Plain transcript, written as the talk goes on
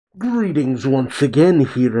Greetings once again,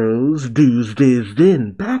 heroes.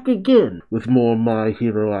 Duuz-Diz-Din, back again with more My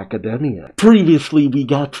Hero Academia. Previously, we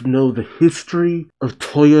got to know the history of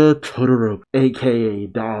Toya Todoroki, aka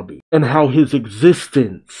Dabi, and how his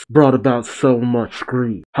existence brought about so much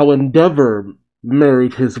grief. How Endeavor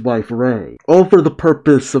married his wife Rei, all for the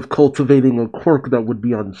purpose of cultivating a quirk that would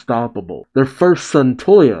be unstoppable. Their first son,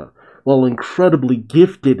 Toya, while incredibly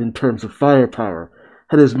gifted in terms of firepower,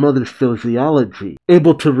 had his mother's physiology,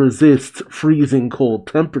 able to resist freezing cold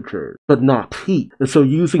temperatures, but not heat, and so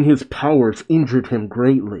using his powers injured him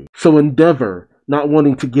greatly. So Endeavor, not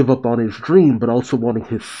wanting to give up on his dream, but also wanting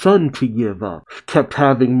his son to give up, kept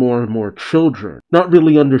having more and more children, not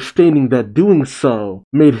really understanding that doing so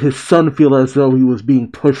made his son feel as though he was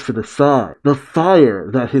being pushed to the side. The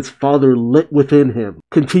fire that his father lit within him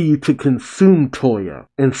continued to consume Toya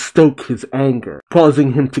and stoke his anger,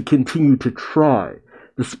 causing him to continue to try,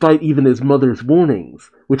 despite even his mother's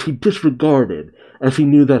warnings, which he disregarded as he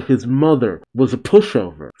knew that his mother was a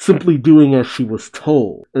pushover, simply doing as she was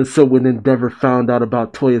told. And so when Endeavor found out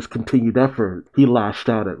about Toya's continued effort, he lashed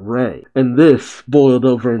out at Rei. And this boiled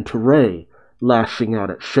over into Rei lashing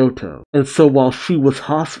out at Shoto. And so while she was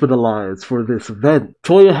hospitalized for this event,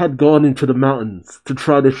 Toya had gone into the mountains to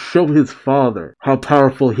try to show his father how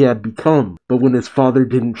powerful he had become. But when his father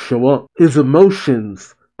didn't show up, his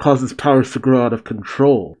emotions caused his powers to grow out of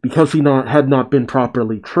control. Because he had not been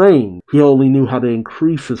properly trained, he only knew how to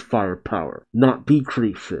increase his firepower, not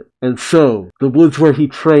decrease it. And so, the woods where he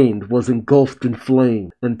trained was engulfed in flame,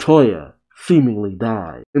 and Toya seemingly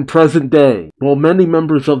died. In present day, while many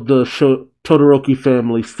members of the Todoroki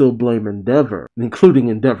family still blame Endeavor, including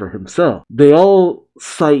Endeavor himself, they all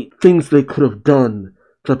cite things they could have done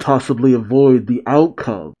to possibly avoid the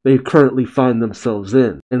outcome they currently find themselves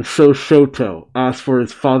in. And so Shoto asked for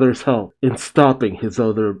his father's help in stopping his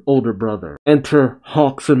older brother. Enter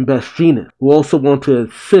Hawks and Best Jeanist, who also want to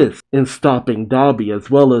assist in stopping Dabi,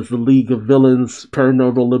 as well as the League of Villains,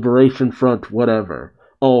 Paranormal Liberation Front, whatever.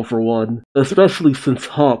 All for one, especially since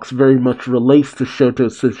Hawks very much relates to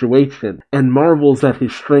Shoto's situation and marvels at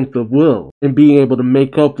his strength of will in being able to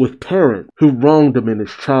make up with parents who wronged him in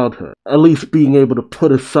his childhood, at least being able to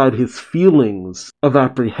put aside his feelings of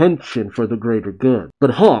apprehension for the greater good.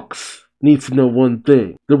 But Hawks needs to know one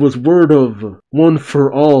thing. There was word of One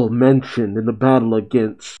for All mentioned in the battle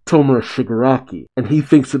against Tomura Shigaraki, and he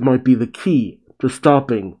thinks it might be the key to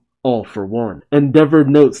stopping All for One. Endeavor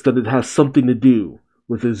notes that it has something to do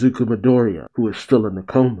with Izuku Midoriya, who is still in a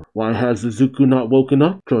coma. Why has Izuku not woken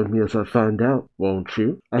up? Join me as I find out, won't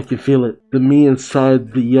you? I can feel it. The me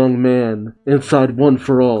inside the young man, inside One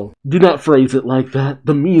for All. Do not phrase it like that.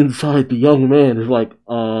 The me inside the young man is like,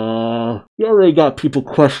 you already got people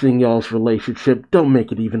questioning y'all's relationship. Don't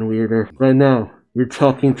make it even weirder. Right now, you're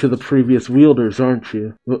talking to the previous wielders, aren't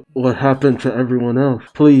you? What happened to everyone else?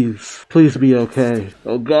 Please be okay.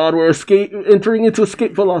 Oh god, we're entering into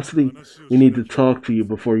escape velocity. We need to talk to you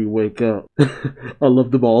before you wake up. I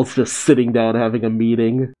love them all just sitting down having a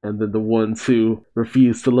meeting, and then the ones who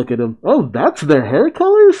refuse to look at them. Oh, that's their hair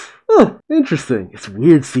colors? Oh, interesting. It's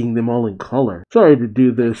weird seeing them all in color. Sorry to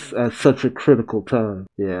do this at such a critical time.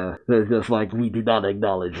 Yeah, they're just like, we do not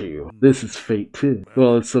acknowledge you. This is fate too.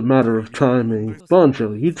 Well, it's a matter of timing.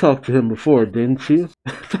 Banjo, you talked to him before, didn't you?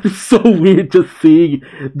 That is so weird just seeing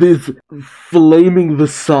this flaming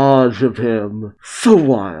visage of him. So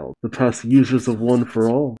wild. The past users of One for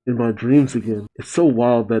All in my dreams again. It's so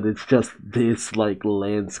wild that it's just this, like,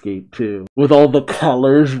 landscape too. With all the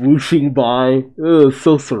colors whooshing by. Ugh,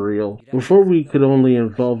 so surreal. Before we could only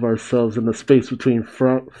involve ourselves in the space between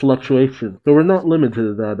fluctuations, but we're not limited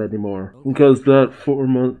to that anymore. Because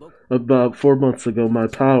about 4 months ago, my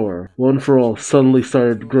power, One for All, suddenly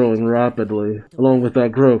started growing rapidly. Along with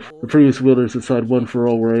that growth, the previous wielders inside One for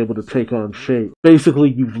All were able to take on shape.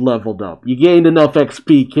 Basically, you've leveled up. You gained enough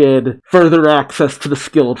XP, kid. Further access to the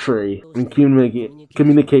skill tree. And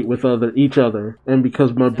communicate with each other. And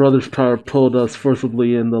because my brother's power pulled us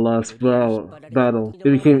forcibly in the last battle,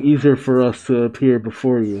 it became easier for us to appear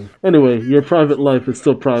before you. Anyway, your private life is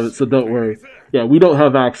still private, so don't worry. Yeah, we don't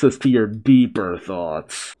have access to your deeper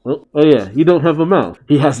thoughts. Oh yeah, you don't have a mouth.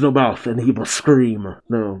 He has no mouth, and he must scream.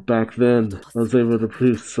 No, back then, I was able to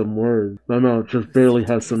produce some words. My mouth just barely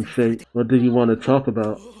has some shape. What do you want to talk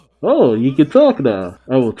about? Oh, you can talk now.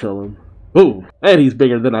 I will tell him. Oh, and he's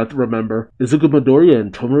bigger than I remember. Izuku Midoriya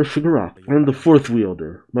and Tomura Shigaraki. I'm the fourth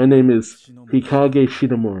wielder. My name is Hikage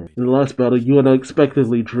Shinomura. In the last battle, you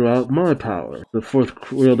unexpectedly drew out my power. The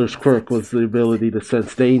fourth wielder's quirk was the ability to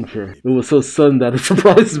sense danger. It was so sudden that it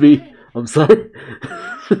surprised me. I'm sorry.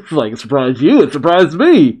 It's like, it surprised you, it surprised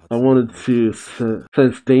me! I wanted to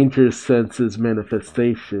sense danger's senses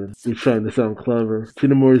manifestation. He's trying to sound clever.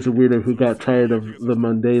 Shinomori's a weirdo who got tired of the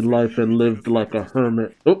mundane life and lived like a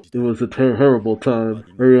hermit. Oh, it was a terrible time.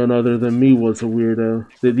 Everyone other than me was a weirdo.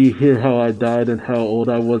 Did you hear how I died and how old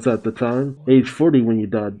I was at the time? Age 40 when you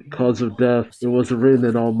died. Cause of death. It wasn't written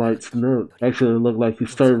in All Might's note. Actually, it looked like he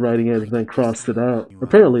started writing it and then crossed it out.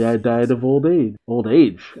 Apparently, I died of old age. Old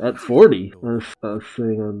age? At 40? I'm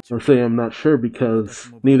saying I'm not sure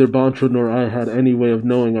because neither Bancho nor I had any way of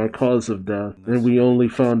knowing our cause of death, and we only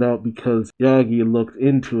found out because Yagi looked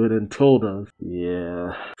into it and told us.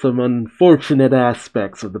 Yeah, some unfortunate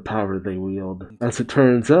aspects of the power they wield. As it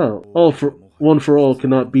turns out, One for All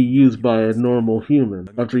cannot be used by a normal human.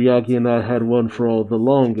 After Yagi and I had One for All the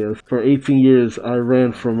longest, for 18 years I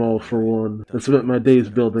ran from All for One and spent my days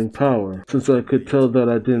building power. Since I could tell that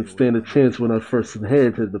I didn't stand a chance when I first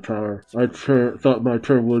inherited the power, I thought my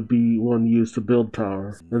turn would be one used to build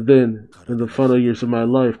power. And then, in the final years of my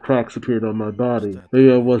life, cracks appeared on my body.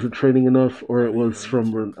 Maybe I wasn't training enough, or it was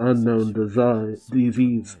from an unknown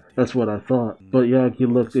disease. That's what I thought. But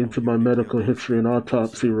Yagi looked into my medical history and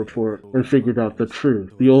autopsy report and figured out the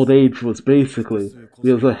truth. The old age was basically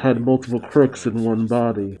because I had multiple quirks in one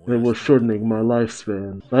body, and it was shortening my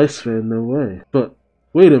lifespan. Lifespan? No way. But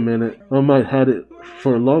wait a minute, I might had it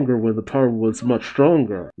for longer when the power was much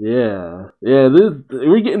stronger. Yeah,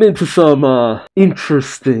 we're getting into some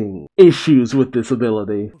interesting issues with this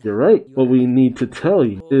ability. You're right. What we need to tell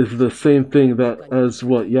you is the same thing as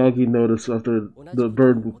what Yagi noticed after the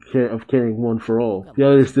burden of carrying One for All. The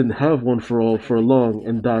others didn't have One for All for long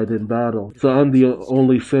and died in battle. So I'm the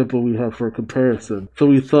only sample we have for comparison. So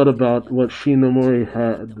we thought about what Shinomori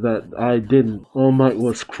had that I didn't. All Might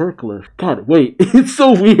was quirkless. God, wait, it's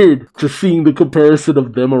so weird just seeing the comparison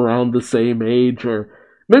of them around the same age, or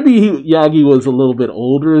maybe Yagi was a little bit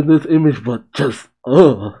older in this image, but just,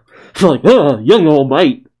 it's like, young All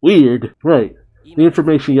Might, weird, right. The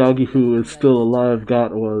information Yagi, who is still alive,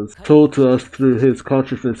 got was told to us through his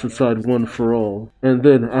consciousness inside One for All. And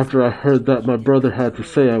then, after I heard that my brother had to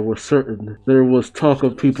say, I was certain. There was talk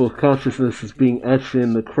of people's consciousnesses being etched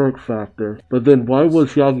in the quirk factor. But then, why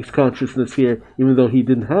was Yagi's consciousness here, even though he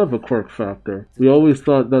didn't have a quirk factor? We always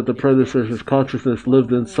thought that the predecessor's consciousness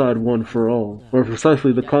lived inside One for All. Or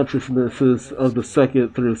precisely, the consciousnesses of the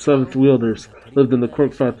 2nd through 7th wielders lived in the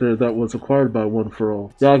quirk factor that was acquired by One for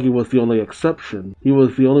All. Yagi was the only exception. He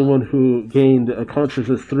was the only one who gained a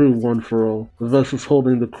consciousness through One for All. The vessels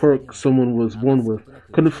holding the quirk someone was born with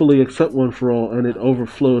couldn't fully accept One for All, and it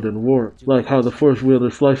overflowed and warped, like how the 4th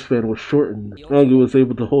wielder's lifespan was shortened. Yagi was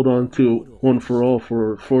able to hold on to One for All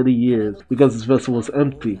for 40 years because his vessel was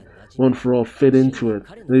empty. One for All fit into it,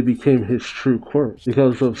 and it became his true quirk.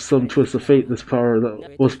 Because of some twist of fate, this power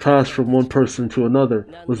that was passed from one person to another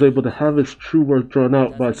was able to have its true worth drawn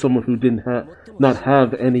out by someone who didn't not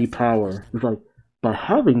have any power. It's like, by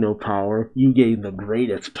having no power, you gain the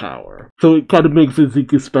greatest power. So it kind of makes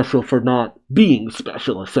Izuku special for not being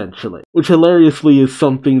special, essentially. Which hilariously is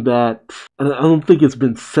something that, I don't think it's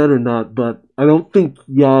been said or not, but I don't think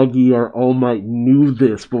Yagi or All Might knew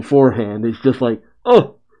this beforehand. It's just like,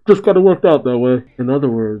 just kind of worked out that way. In other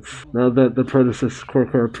words, now that the predecessor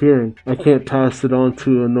quirk are appearing, I can't pass it on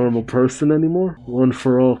to a normal person anymore? One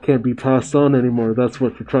for All can't be passed on anymore. That's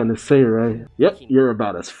what you're trying to say, right? Yep, you're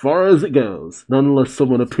about as far as it goes. Not unless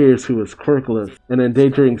someone appears who is quirkless, an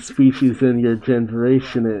endangering species in your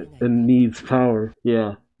generation and needs power.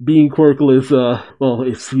 Yeah. Being quirkless, well,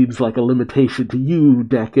 it seems like a limitation to you,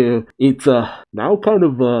 Deku. It's, now kind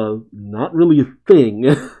of, not really a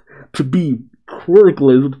thing to be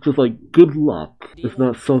quirkless. Just like, good luck. It's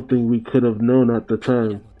not something we could have known at the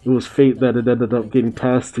time. It was fate that it ended up getting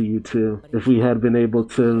passed to you two. If we had been able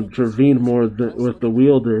to intervene more with the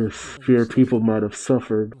wielders, fewer people might have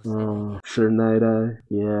suffered. Sir Night-Eye.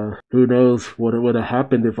 Yeah. Who knows what would have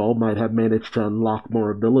happened if All Might had managed to unlock more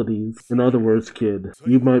abilities. In other words, kid,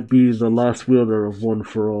 you might be the last wielder of One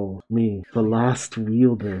for All. Me, the last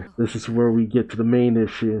wielder. This is where we get to the main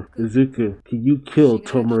issue. Izuku, can you kill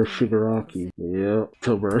Tomura Shigaraki? Yeah,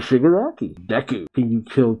 Tomura Shigaraki. Deku, can you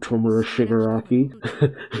kill Tomura Shigaraki?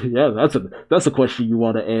 Yeah, that's a question you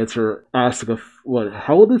want to ask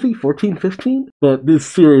how old is he? 14, 15? But this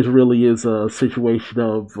series really is a situation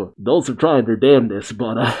of those are trying their damnedest,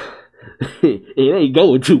 but it ain't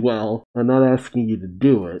going too well. I'm not asking you to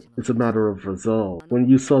do it. It's a matter of resolve. When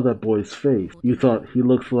you saw that boy's face, you thought he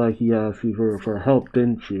looked like he asked you for help,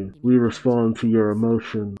 didn't you? We respond to your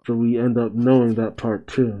emotion, so we end up knowing that part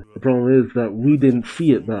too. The problem is that we didn't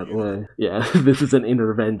see it that way. Yeah, this is an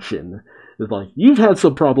intervention. It's like, you've had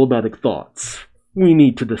some problematic thoughts. we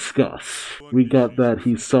need to discuss. We got that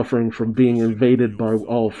he's suffering from being invaded by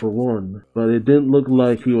All for One, but it didn't look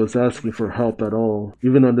like he was asking for help at all.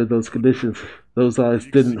 Even under those conditions, those eyes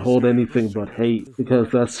didn't hold anything but hate, because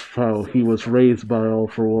that's how he was raised by All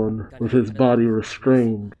for One, with his body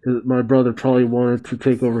restrained. My brother probably wanted to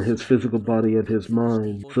take over his physical body and his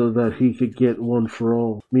mind, so that he could get One for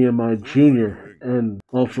All. Me and my junior, and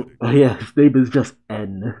All for... Oh yeah, his name is just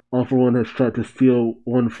N. All for One has tried to steal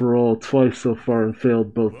One for All twice so far and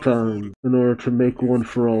failed both times. In order to make One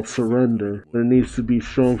for All surrender, there needs to be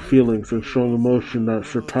strong feelings and strong emotion that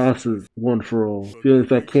surpasses One for All. Feelings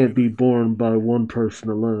that can't be borne by one person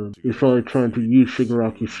alone. He's probably trying to use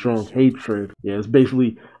Shigaraki's strong hatred. Yeah, it's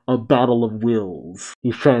basically a battle of wills.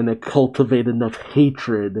 He's trying to cultivate enough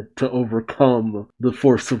hatred to overcome the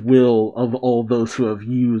force of will of all those who have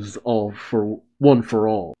used One for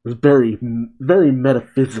All. It's very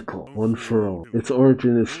metaphysical. One for All. Its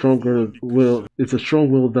origin is stronger will. It's a strong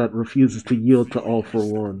will that refuses to yield to All for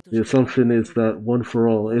One. The assumption is that One for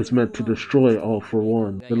All is meant to destroy All for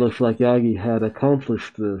One. It looks like Yagi had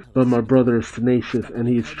accomplished this, but my brother is tenacious and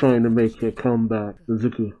he's trying to make a comeback.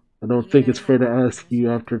 Izuku, I don't think it's fair to ask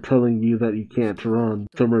you after telling you that you can't run.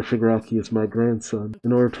 Tomura Shigaraki is my grandson.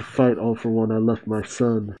 In order to fight All for One, I left my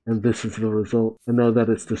son, and this is the result. I know that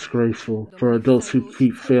it's disgraceful for adults who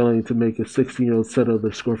keep failing to make a 16-year-old settle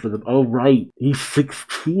their score for them. Oh, right. He's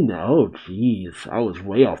 16 now. Oh, jeez. I was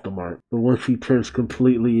way off the mark. But once he turns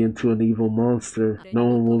completely into an evil monster, no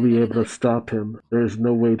one will be able to stop him. There is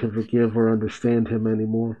no way to forgive or understand him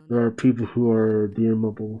anymore. There are people who are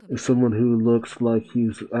irredeemable. If someone who looks like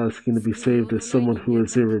he's asking to be saved is someone who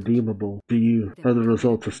is irredeemable, do you have the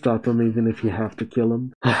result to stop him even if you have to kill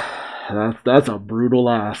him? That's a brutal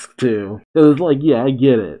ask, too. It's like, yeah, I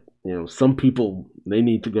get it. You know, some people, they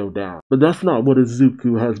need to go down. But that's not what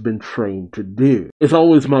Izuku has been trained to do. It's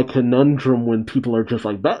always my conundrum when people are just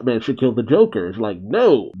like, Batman should kill the Joker. It's like,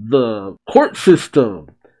 no, the court system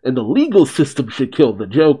and the legal system should kill the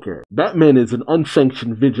Joker. Batman is an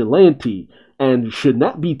unsanctioned vigilante and should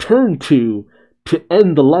not be turned to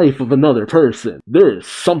end the life of another person. There is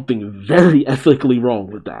something very ethically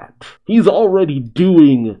wrong with that. He's already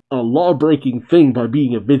doing a law-breaking thing by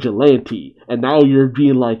being a vigilante, and now you're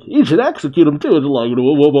being like, you should execute him too. It's like,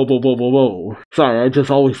 whoa. Sorry, I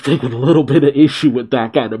just always take a little bit of issue with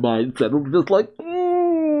that kind of mindset. I'm just like,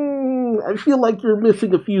 I feel like you're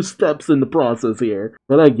missing a few steps in the process here.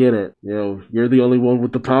 But I get it. You know, you're the only one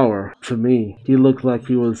with the power. To me, he looked like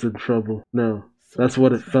he was in trouble. No. That's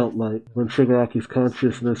what it felt like when Shigaraki's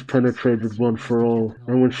consciousness penetrated One for All,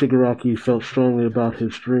 and when Shigaraki felt strongly about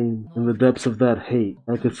his dream. In the depths of that hate,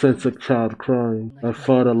 I could sense a child crying. I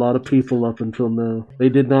fought a lot of people up until now. They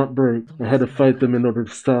did not break. I had to fight them in order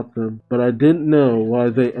to stop them. But I didn't know why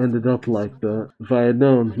they ended up like that. If I had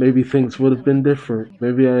known, maybe things would have been different.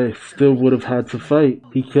 Maybe I still would have had to fight.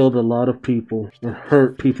 He killed a lot of people and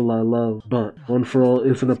hurt people I love. But One for All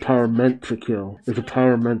isn't a power meant to kill. It's a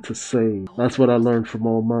power meant to save. That's what I learned from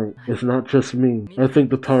All Might. It's not just me. I think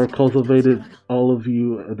the power cultivated all of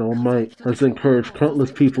you and All Might has encouraged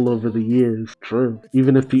countless people over the years. True.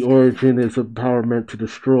 Even if the origin is a power meant to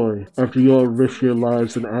destroy, after you all risked your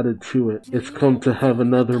lives and added to it, it's come to have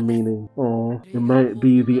another meaning. Aw, it might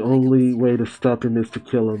be the only way to stop him is to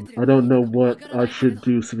kill him. I don't know what I should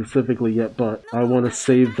do specifically yet, but I want to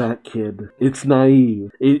save that kid. It's naive.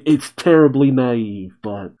 It's terribly naive,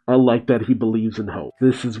 but I like that he believes in hope.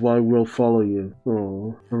 This is why we'll follow you.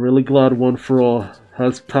 Oh, I'm really glad One for All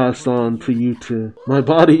has passed on to you two. My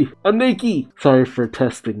body! I'm Nikki! Sorry for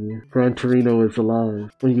testing you. Gran Torino is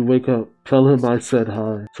alive. When you wake up, tell him I said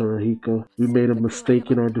hi, Sarahiko. We made a mistake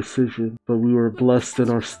in our decision, but we were blessed in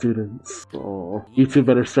our students. Aw. You two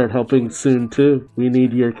better start helping soon too. We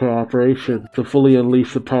need your cooperation to fully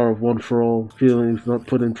unleash the power of One for All. Feelings not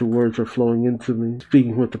put into words are flowing into me.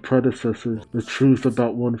 Speaking with the predecessors, the truth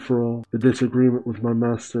about One for All, the disagreement with my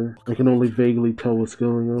master. I can only vaguely tell what's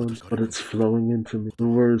going on, but it's flowing into me. The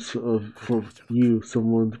words for you,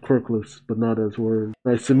 someone quirkless, but not as words.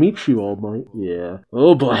 Nice to meet you, All Might. Yeah.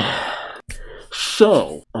 Oh boy.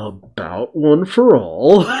 So, about One for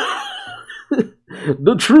All.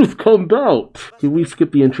 The truth come out. Can we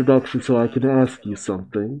skip the introduction so I can ask you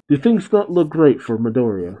something? Do things not look great for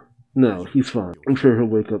Midoriya? No, he's fine. I'm sure he'll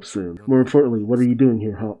wake up soon. More importantly, what are you doing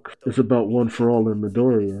here, Hawk? It's about One for All in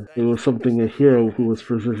Midoriya. It was something a hero who was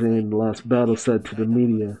positioning in the last battle said to the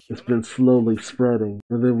media. It's been slowly spreading.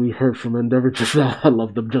 And then we heard from Endeavor just now, I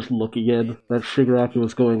love them just looking in, that Shigaraki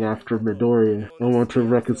was going after Midoriya. I want to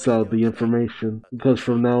reconcile the information, because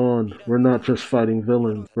from now on, we're not just fighting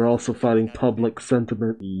villains, we're also fighting public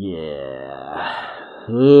sentiment. Yeah.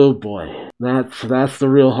 Oh boy. That's the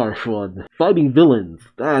real harsh one. Fighting villains,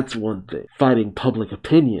 that's one thing. Fighting public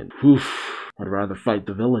opinion, oof. I'd rather fight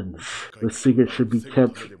the villains. The secret should be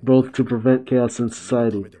kept both to prevent chaos in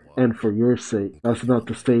society and for your sake. That's not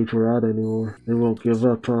the stage we're at anymore. They won't give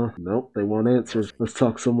up, huh? Nope, they want answers. Let's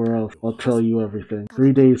talk somewhere else. I'll tell you everything.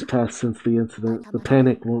 3 days passed since the incident. The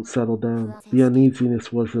panic won't settle down. The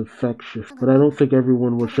uneasiness was infectious, but I don't think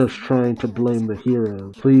everyone was just trying to blame the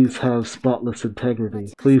heroes. Please have spotless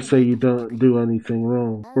integrity. Please say you don't do anything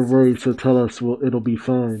wrong. We're worried, so tell us it'll be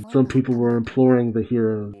fine. Some people were imploring the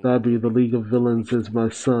heroes. That be the League of Villains is my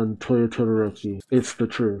son, Toya Todoroki. It's the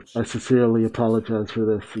truth. I sincerely apologize for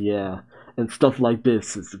this. Yeah. And stuff like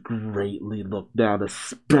this is greatly looked down,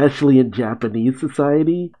 especially in Japanese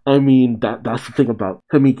society. I mean, that's the thing about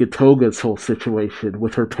Himika Toga's whole situation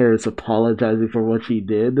with her parents apologizing for what she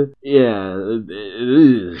did. Yeah,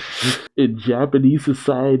 in Japanese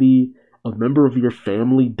society, a member of your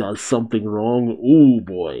family does something wrong, ooh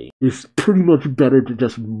boy, it's pretty much better to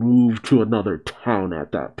just move to another town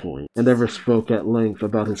at that point. And never spoke at length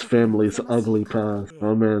about his family's ugly past.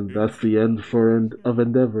 Oh man, that's the end of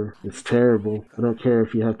Endeavor. It's terrible. I don't care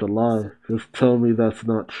if you have to lie. Just tell me that's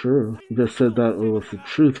not true. You just said that it was the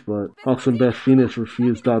truth, but Hawks and Best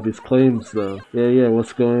refused Dabi's claims though. Yeah,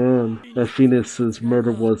 what's going on? Best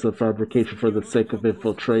murder was a fabrication for the sake of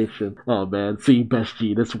infiltration. Oh man, seeing Best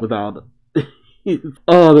without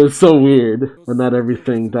oh, that's so weird. But not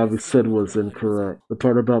everything Davi said was incorrect. The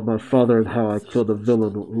part about my father and how I killed a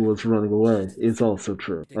villain who was running away is also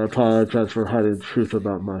true. I apologize for hiding the truth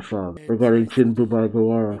about my father. Regarding Jinbubai,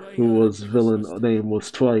 who was villain name was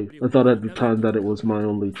twice, I thought at the time that it was my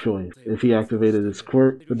only choice. If he activated his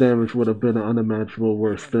quirk, the damage would have been unimaginable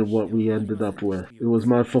worse than what we ended up with. It was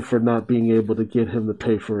my fault for not being able to get him to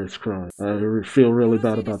pay for his crime. I feel really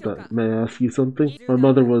bad about that. May I ask you something? My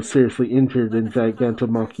mother was seriously injured in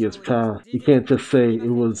Gigantomachia's path. You can't just say it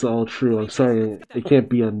was all true. I'm sorry, it can't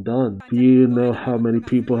be undone. Do you know how many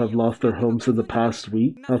people have lost their homes in the past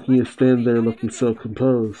week? How can you stand there looking so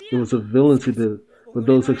composed? It was a villain who did it, but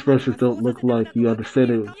those expressions don't look like you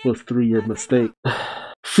understand it was through your mistake.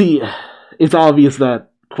 See, it's obvious that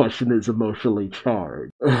question is emotionally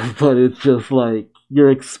charged, but it's just like, you're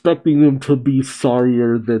expecting them to be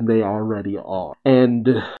sorrier than they already are. And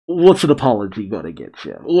what's an apology gonna get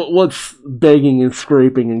you? What's begging and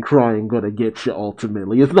scraping and crying gonna get you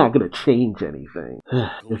ultimately? It's not gonna change anything.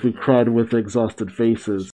 If we cried with exhausted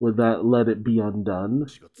faces, would that let it be undone?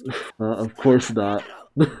 Of course not.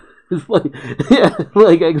 It's like, yeah,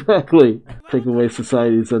 like, exactly. Take away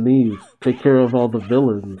society's unease. Take care of all the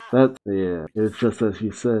villains. It's just as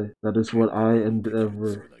you say. That is what I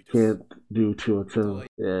Endeavor can't do to atone.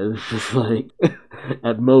 Yeah, it's just like,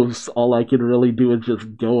 at most, all I can really do is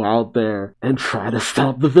just go out there and try to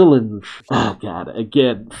stop the villains. Oh god,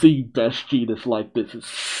 again, seeing Best Jeanist like this is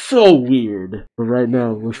so weird. But right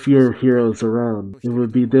now, with fewer heroes around, it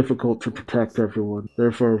would be difficult to protect everyone.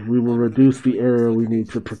 Therefore, we will reduce the area we need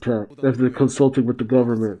to protect. After consulting with the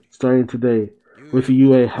government, starting today, with the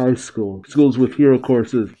UA High School, schools with hero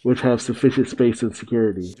courses which have sufficient space and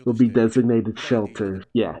security will be designated shelters.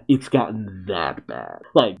 Yeah, it's gotten that bad.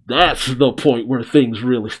 Like, that's the point where things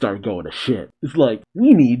really start going to shit. It's like,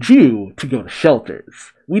 we need you to go to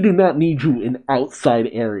shelters. We do not need you in outside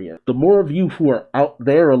areas. The more of you who are out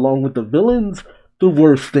there along with the villains, the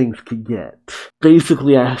worse things could get.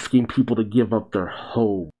 Basically asking people to give up their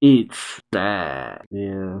home. It's bad.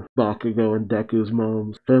 Yeah. Bakugo and Deku's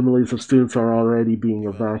moms. Families of students are already being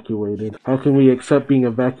evacuated. How can we accept being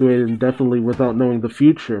evacuated indefinitely without knowing the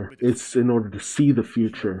future? It's in order to see the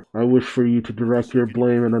future. I wish for you to direct your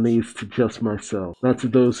blame and unease to just myself, not to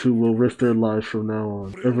those who will risk their lives from now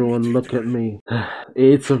on. Everyone look at me.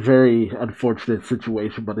 It's a very unfortunate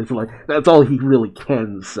situation, but it's like, that's all he really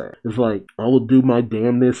can say. It's like, I will do my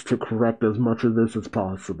damnness to correct as much of this as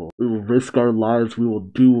possible. We will risk our lives. We will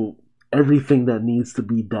do everything that needs to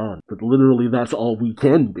be done. But literally, that's all we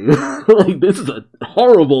can do. Like, this is a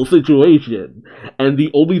horrible situation. And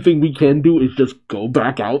the only thing we can do is just go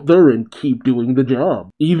back out there and keep doing the job.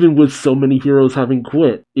 Even with so many heroes having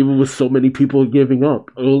quit. Even with so many people giving up.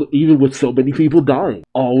 Even with so many people dying.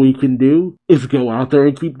 All we can do is go out there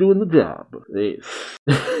and keep doing the job.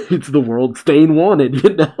 It's the world staying wanted,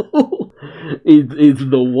 you know? It's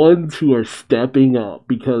the ones who are stepping up,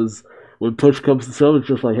 because when push comes to shove, it's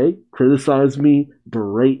just like, hey, criticize me,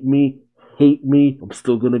 berate me, hate me, I'm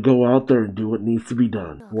still gonna go out there and do what needs to be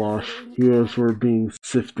done. Wash. Heroes were being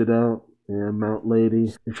sifted out. Yeah, Mount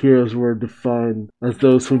Lady. If heroes were defined as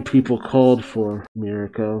those whom people called for,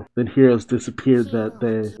 Mirako, then heroes disappeared that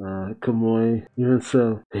day. Kamui. Even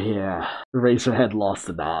so, yeah, the racer had lost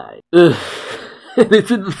an eye. Ugh. And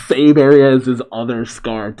it's in the same area as his other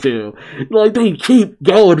scar, too. Like, they keep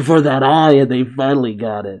going for that eye, and they finally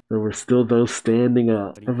got it. There were still those standing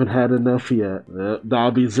up. Haven't had enough yet.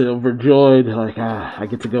 Dobby's overjoyed. Like, I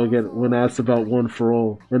get to go get, when asked about One for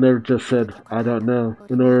All. And they just said, I don't know.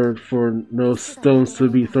 In order for no stones to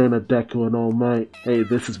be thrown at Deku and All Might. Hey,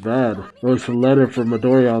 this is bad. There was a letter from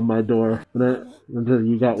Midoriya on my door. And then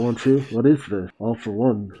you got one too? What is this? All for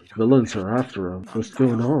One. Villains are after him. What's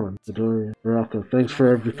going on? Midoriya. Baraka, thanks for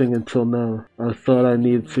everything until now. I thought I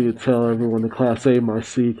needed to tell everyone in Class A my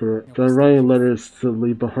secret. So I'm writing letters to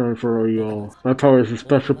leave behind for you all. My power is a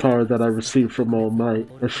special power that I received from All Might.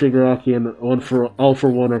 And Shigaraki and All for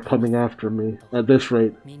One are coming after me. At this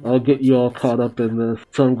rate, I'll get you all caught up in this.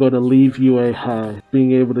 So I'm going to leave UA high.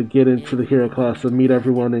 Being able to get into the hero class and meet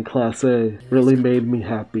everyone in Class A really made me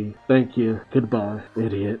happy. Thank you. Goodbye.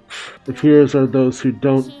 Idiots. If heroes are those who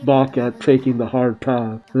don't balk at taking the hard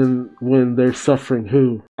path, then when they're suffering,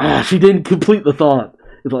 who? She didn't complete the thought.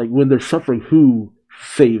 It's like, when they're suffering, who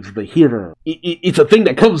saves the hero? It's a thing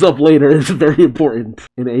that comes up later. It's very important.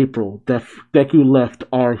 In April, Deku left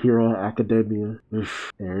Our Hero Academia.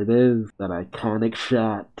 There it is. That iconic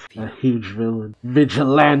shot. A huge villain.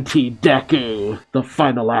 Vigilante Deku. The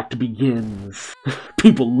final act begins.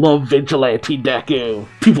 People love Vigilante Deku.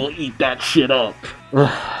 People eat that shit up.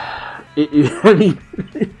 I mean,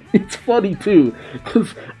 it's funny too,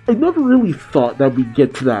 because I never really thought that we'd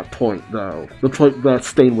get to that point, though. The point that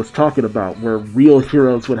Stain was talking about, where real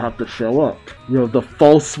heroes would have to show up. You know, the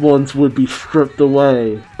false ones would be stripped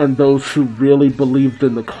away, and those who really believed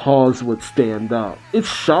in the cause would stand up. It's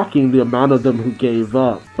shocking the amount of them who gave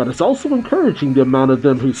up, but it's also encouraging the amount of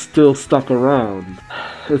them who still stuck around.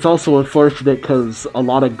 It's also unfortunate because a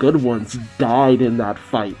lot of good ones died in that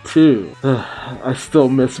fight, too. I still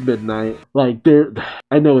miss Midnight. Like,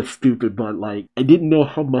 I know it's stupid, but, like, I didn't know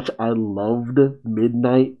how much I loved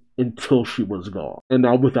Midnight until she was gone. And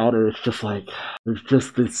now without her, it's just like, there's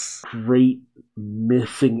just this great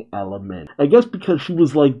missing element. I guess because she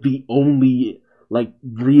was, like, the only, like,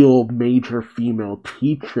 real major female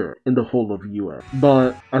teacher in the whole of US.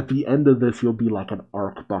 But at the end of this, you'll be like an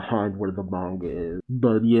arc behind where the manga is.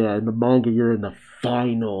 But yeah, in the manga, you're in the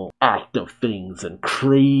final act of things and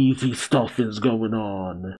crazy stuff is going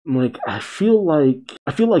on. Like, I feel like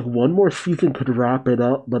one more season could wrap it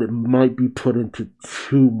up, but it might be put into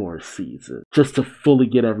 2 more seasons just to fully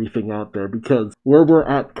get everything out there, because where we're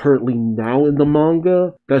at currently now in the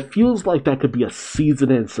manga, that feels like that could be a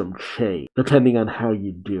season and some change, depending on how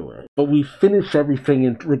you do it. But we finished everything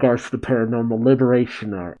in regards to the Paranormal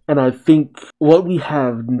Liberation arc, and I think what we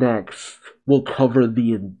have next will cover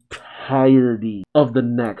the entirety of the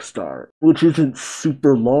next arc, which isn't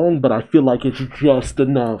super long, but I feel like it's just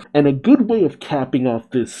enough and a good way of capping off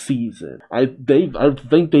this season. I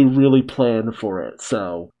think they really planned for it.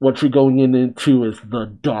 So what you're going into is the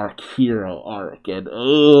Dark Hero arc, and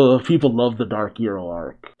people love the Dark Hero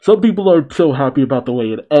arc. Some people are so happy about the way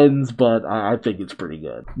it ends, but I think it's pretty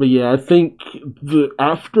good. But yeah, I think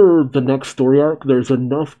after the next story arc, there's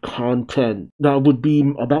enough content that would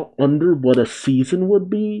be about under what a season would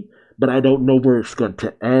be, but I don't know where it's going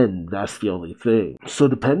to end. That's the only thing. So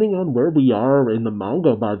depending on where we are in the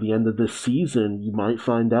manga by the end of this season, you might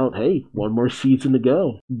find out, hey, 1 more season to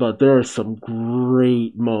go. But there are some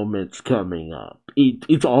great moments coming up.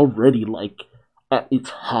 It's already like at its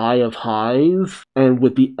high of highs, and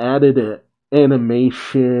with the added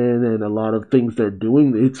animation and a lot of things they're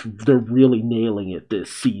doing, they're really nailing it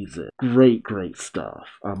this season. Great stuff.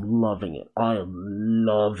 I'm loving it. I am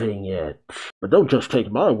loving it. But don't just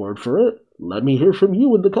take my word for it. Let me hear from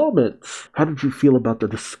you in the comments. How did you feel about the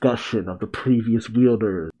discussion of the previous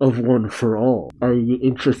wielders of One for All? Are you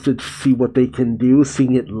interested to see what they can do,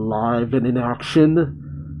 seeing it live and in action?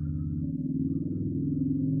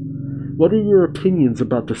 What are your opinions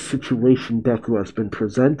about the situation Deku has been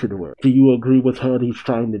presented with? Do you agree with what he's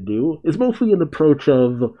trying to do? It's mostly an approach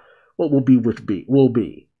of what will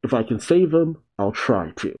be. If I can save him, I'll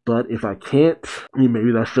try to. But if I can't,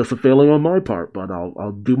 maybe that's just a failing on my part, but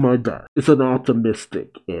I'll do my best. It's an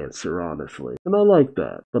optimistic answer, honestly. And I like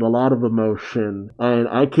that. But a lot of emotion, and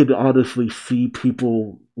I could honestly see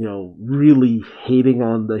people, really hating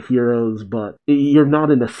on the heroes, but you're not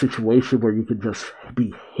in a situation where you could just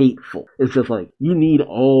be hateful. It's just like, you need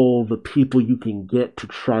all the people you can get to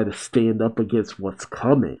try to stand up against what's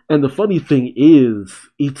coming. And the funny thing is,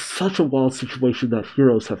 it's such a wild situation that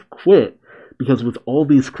heroes have quit, because with all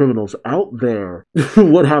these criminals out there,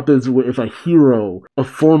 what happens if a hero, a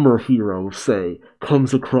former hero, say,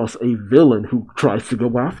 comes across a villain who tries to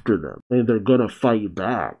go after them? And they're gonna fight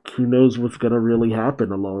back. Who knows what's gonna really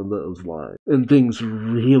happen along those lines? And things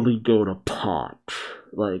really go to pot.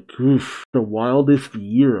 Like, oof, the wildest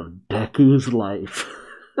year of Deku's life.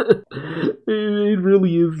 It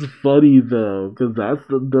really is funny though, because that's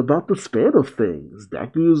about the span of things.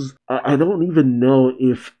 Deku's, I don't even know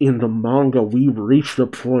if in the manga we've reached a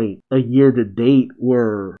point a year to date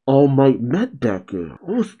where All Might met Deku.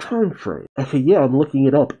 What was the time frame? Okay, yeah, I'm looking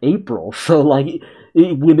it up. April. So like,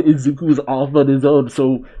 when Izuku was off on his own,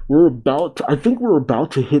 so I think we're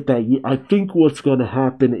about to hit that year. I think what's gonna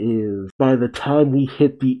happen is by the time we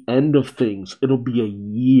hit the end of things, it'll be a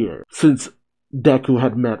year since Deku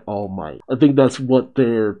had met All Might. I think that's what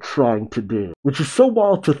they're trying to do. Which is so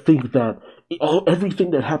wild to think that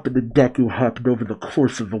everything that happened to Deku happened over the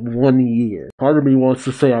course of 1 year. Part of me wants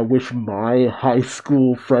to say I wish my high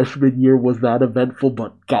school freshman year was that eventful,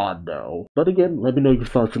 but God no. But again, let me know your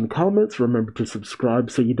thoughts in the comments. Remember to subscribe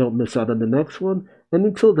so you don't miss out on the next one. And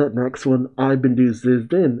until that next one, I've been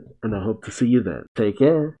Duuz-Diz-Din, and I hope to see you then. Take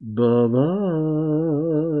care. Bye-bye.